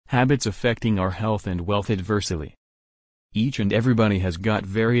Habits affecting our health and wealth adversely. Each and everybody has got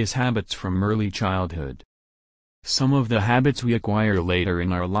various habits from early childhood. Some of the habits we acquire later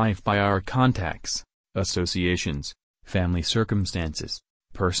in our life by our contacts, associations, family circumstances,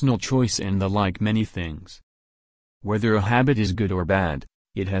 personal choice and the like many things. Whether a habit is good or bad,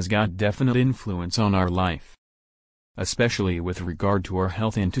 it has got definite influence on our life. Especially with regard to our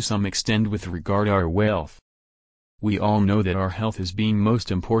health and to some extent with regard our wealth. We all know that our health is being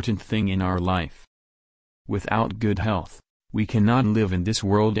most important thing in our life. Without good health, we cannot live in this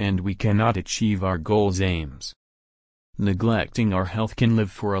world and we cannot achieve our goals aims. Neglecting our health can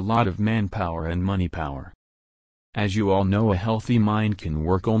live for a lot of manpower and money power. As you all know, a healthy mind can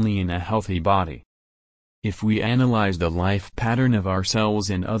work only in a healthy body. If we analyze the life pattern of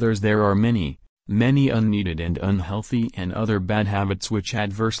ourselves and others, there are many unneeded and unhealthy and other bad habits which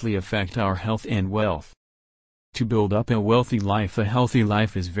adversely affect our health and wealth. To build up a wealthy life, a healthy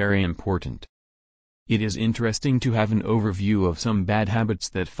life is very important. It is interesting to have an overview of some bad habits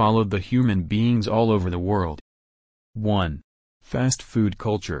that followed the human beings all over the world. 1. Fast food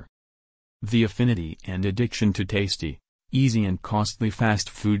culture. The affinity and addiction to tasty, easy and costly fast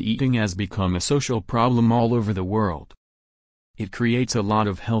food eating has become a social problem all over the world. It creates a lot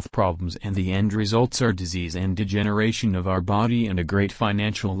of health problems and the end results are disease and degeneration of our body and a great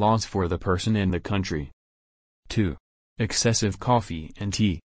financial loss for the person and the country. 2. Excessive coffee and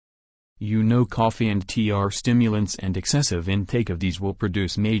tea. You know, coffee and tea are stimulants and excessive intake of these will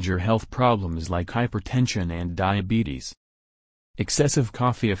produce major health problems like hypertension and diabetes. Excessive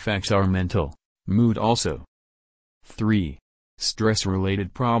coffee affects our mental mood also. 3.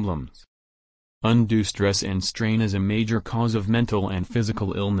 Stress-related problems. Undue stress and strain is a major cause of mental and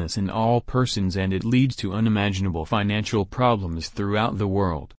physical illness in all persons and it leads to unimaginable financial problems throughout the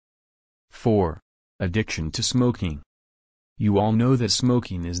world. 4. Addiction to smoking. You all know that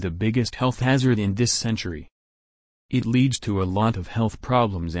smoking is the biggest health hazard in this century. It leads to a lot of health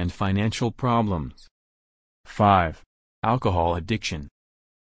problems and financial problems. 5. Alcohol addiction.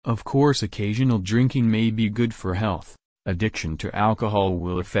 Of course, occasional drinking may be good for health. Addiction to alcohol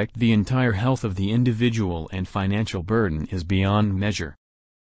will affect the entire health of the individual and financial burden is beyond measure.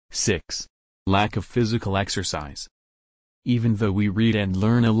 6. Lack of physical exercise. Even though we read and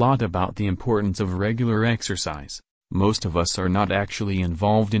learn a lot about the importance of regular exercise, most of us are not actually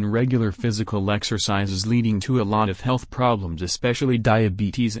involved in regular physical exercises, leading to a lot of health problems, especially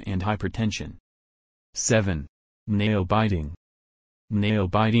diabetes and hypertension. 7. Nail biting. Nail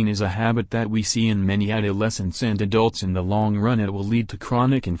biting is a habit that we see in many adolescents and adults. In the long run it will lead to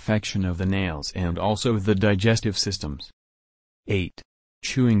chronic infection of the nails and also the digestive systems. 8.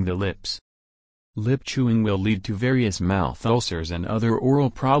 Chewing the lips. Lip chewing will lead to various mouth ulcers and other oral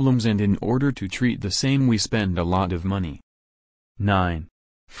problems, and in order to treat the same we spend a lot of money. 9.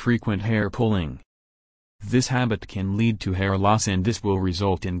 Frequent hair pulling. This habit can lead to hair loss and this will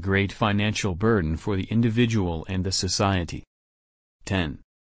result in great financial burden for the individual and the society. 10.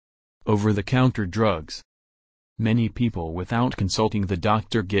 Over-the-counter drugs. Many people without consulting the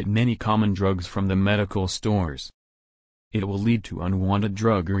doctor get many common drugs from the medical stores. It will lead to unwanted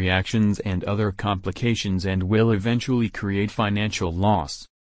drug reactions and other complications and will eventually create financial loss.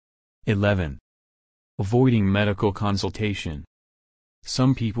 11. Avoiding medical consultation.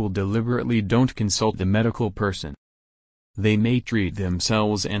 Some people deliberately don't consult the medical person. They may treat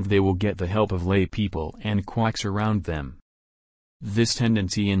themselves and they will get the help of lay people and quacks around them. This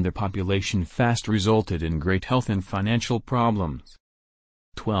tendency in the population fast resulted in great health and financial problems.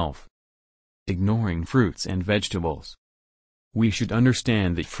 12. Ignoring fruits and vegetables. We should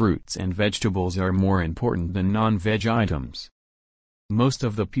understand that fruits and vegetables are more important than non-veg items. Most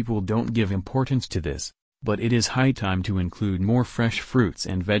of the people don't give importance to this, but it is high time to include more fresh fruits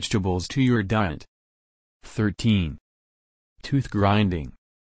and vegetables to your diet. 13. Tooth grinding.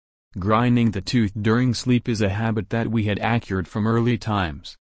 Grinding the tooth during sleep is a habit that we had acquired from early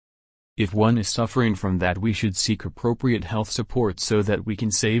times. If one is suffering from that, we should seek appropriate health support so that we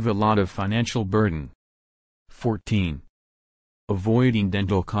can save a lot of financial burden. 14. Avoiding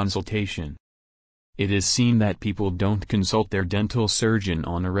dental consultation. It is seen that people don't consult their dental surgeon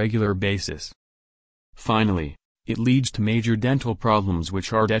on a regular basis. Finally, it leads to major dental problems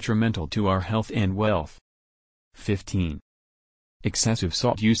which are detrimental to our health and wealth. 15. Excessive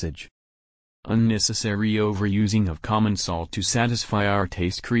salt usage. Unnecessary overusing of common salt to satisfy our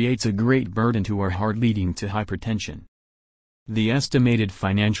taste creates a great burden to our heart, leading to hypertension. The estimated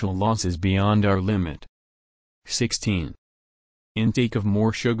financial loss is beyond our limit. 16. Intake of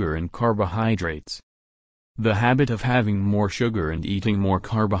more sugar and carbohydrates. The habit of having more sugar and eating more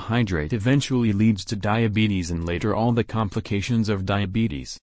carbohydrate eventually leads to diabetes and later all the complications of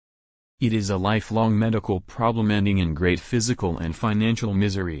diabetes. It is a lifelong medical problem ending in great physical and financial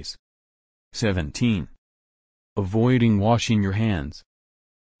miseries. 17. Avoiding washing your hands.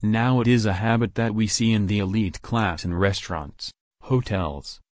 Now it is a habit that we see in the elite class in restaurants,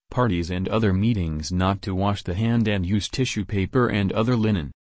 hotels, parties and other meetings not to wash the hand and use tissue paper and other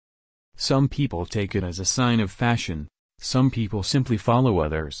linen. Some people take it as a sign of fashion, some people simply follow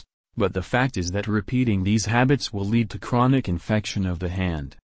others, but the fact is that repeating these habits will lead to chronic infection of the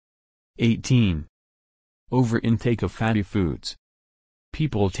hand. 18. Over-intake of fatty foods.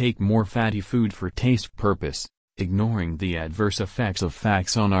 People take more fatty food for taste purpose, ignoring the adverse effects of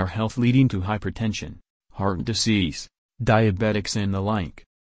fats on our health leading to hypertension, heart disease, diabetics and the like.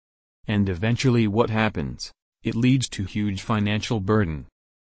 And eventually what happens? It leads to huge financial burden.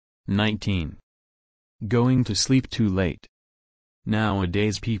 19. Going to sleep too late.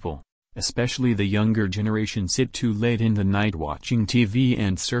 Nowadays people, especially the younger generation, sit too late in the night watching TV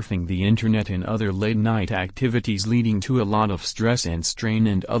and surfing the internet and other late-night activities, leading to a lot of stress and strain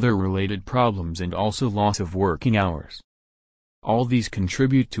and other related problems and also loss of working hours. All these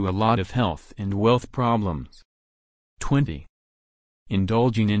contribute to a lot of health and wealth problems. 20.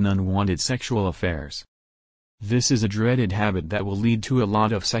 Indulging in unwanted sexual affairs. This is a dreaded habit that will lead to a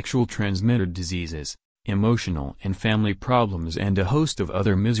lot of sexual transmitted diseases, emotional and family problems and a host of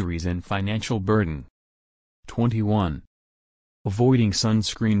other miseries and financial burden. 21. Avoiding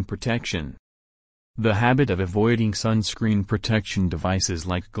sunscreen protection. The habit of avoiding sunscreen protection devices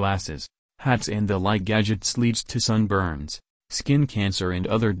like glasses, hats and the like gadgets leads to sunburns, skin cancer and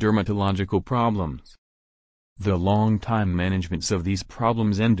other dermatological problems. The long-time managements of these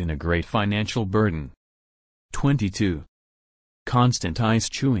problems end in a great financial burden. 22. Constant ice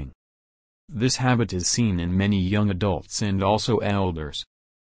chewing. This habit is seen in many young adults and also elders.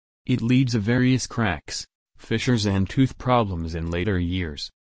 It leads to various cracks, fissures and tooth problems in later years.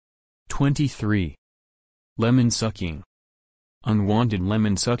 23. Lemon sucking. Unwanted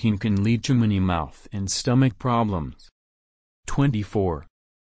lemon sucking can lead to many mouth and stomach problems. 24.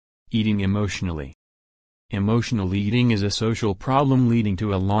 Eating emotionally. Emotional eating is a social problem leading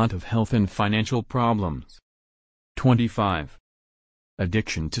to a lot of health and financial problems. 25.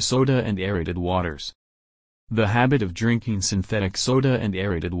 Addiction to soda and aerated waters. The habit of drinking synthetic soda and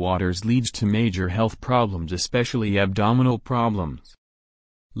aerated waters leads to major health problems, especially abdominal problems.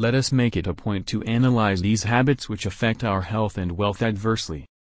 Let us make it a point to analyze these habits which affect our health and wealth adversely.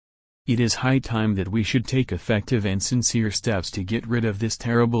 It is high time that we should take effective and sincere steps to get rid of this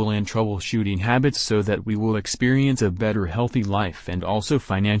terrible and troubleshooting habits so that we will experience a better healthy life and also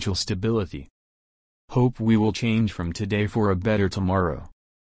financial stability. Hope we will change from today for a better tomorrow.